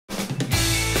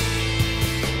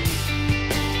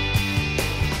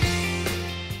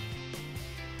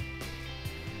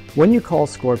When you call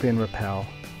Scorpion Repel,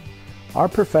 our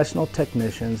professional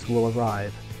technicians will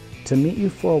arrive to meet you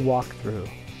for a walkthrough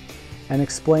and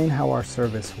explain how our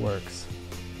service works.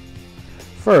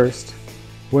 First,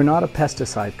 we're not a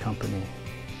pesticide company.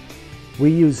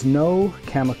 We use no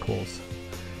chemicals.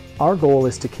 Our goal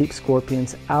is to keep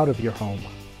scorpions out of your home.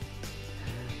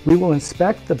 We will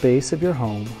inspect the base of your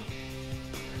home.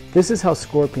 This is how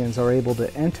scorpions are able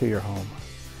to enter your home.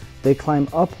 They climb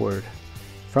upward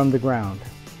from the ground.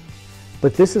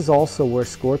 But this is also where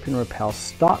Scorpion Repel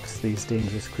stops these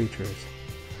dangerous creatures.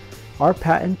 Our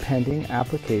patent-pending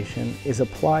application is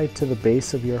applied to the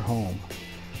base of your home,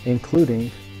 including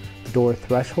door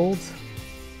thresholds,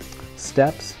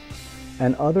 steps,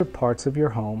 and other parts of your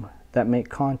home that make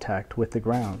contact with the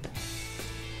ground.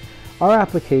 Our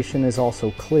application is also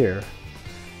clear,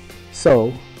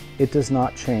 so it does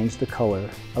not change the color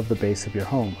of the base of your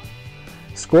home.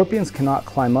 Scorpions cannot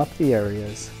climb up the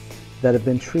areas that have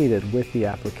been treated with the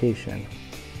application.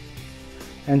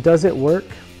 And does it work?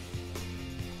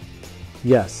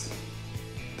 Yes.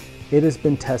 It has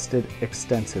been tested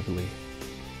extensively.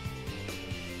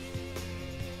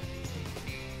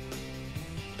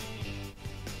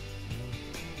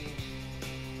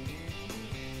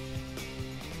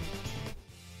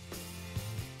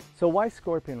 So why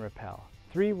Scorpion Repel?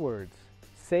 3 words: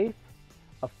 safe,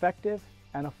 effective,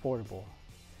 and affordable.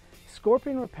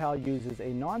 Scorpion Repel uses a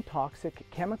non-toxic,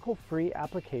 chemical-free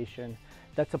application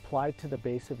that's applied to the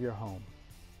base of your home.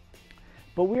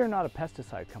 But we are not a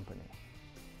pesticide company.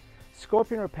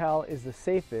 Scorpion Repel is the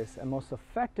safest and most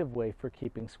effective way for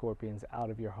keeping scorpions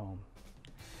out of your home.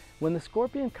 When the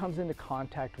scorpion comes into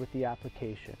contact with the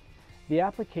application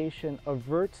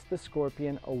averts the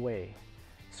scorpion away.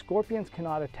 Scorpions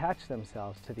cannot attach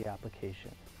themselves to the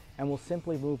application and will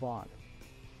simply move on.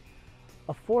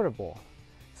 Affordable.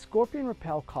 Scorpion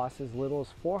Repel costs as little as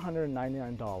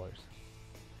 $499,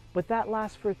 but that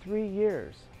lasts for 3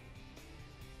 years.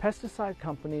 Pesticide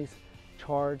companies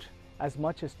charge as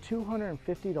much as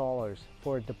 $250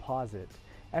 for a deposit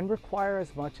and require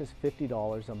as much as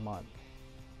 $50 a month.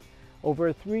 Over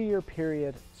a 3-year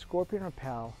period, Scorpion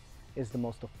Repel is the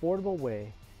most affordable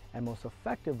way and most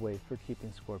effective way for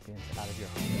keeping scorpions out of your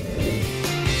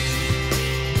home.